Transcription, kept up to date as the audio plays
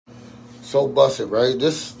So busted, right?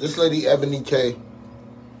 This lady, Ebony K,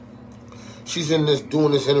 she's doing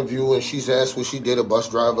this interview, and she's asked what she did a bus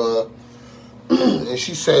driver, and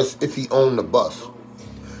she says if he owned the bus.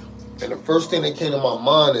 And the first thing that came to my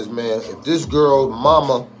mind is, man, if this girl,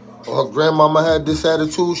 mama, or her grandmama had this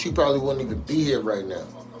attitude, she probably wouldn't even be here right now.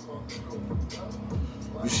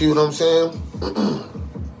 You see what I'm saying?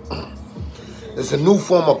 There's a new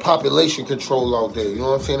form of population control out there, you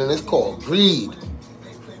know what I'm saying? And it's called greed.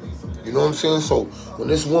 You know what I'm saying? So when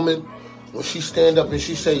this woman, when she stand up and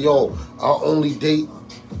she say, yo, I'll only date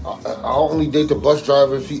the bus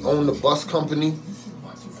driver if he owned the bus company,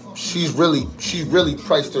 she's really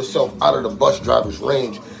priced herself out of the bus driver's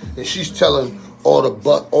range. And she's telling all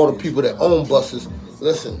the people that own buses,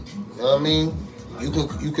 listen, you know what I mean?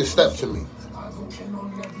 You can step to me.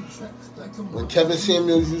 When Kevin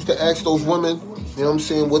Samuels used to ask those women, you know what I'm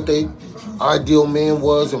saying, what they ideal man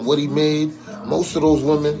was and what he made, most of those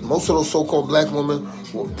women, most of those so-called black women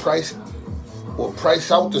will price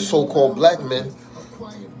out the so-called black men,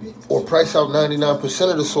 or price out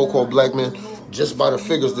 99% of the so-called black men just by the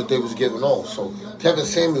figures that they was giving off. So Kevin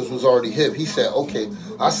Samuels was already hip. He said, okay,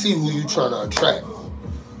 I see who you trying to attract. You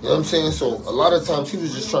know what I'm saying? So a lot of times he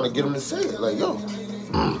was just trying to get them to say it. Like, yo,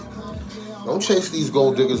 don't chase these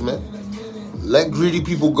gold diggers, man. Let greedy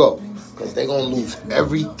people go, because they're going to lose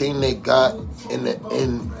everything they got in the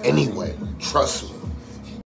end anyway. Trust me.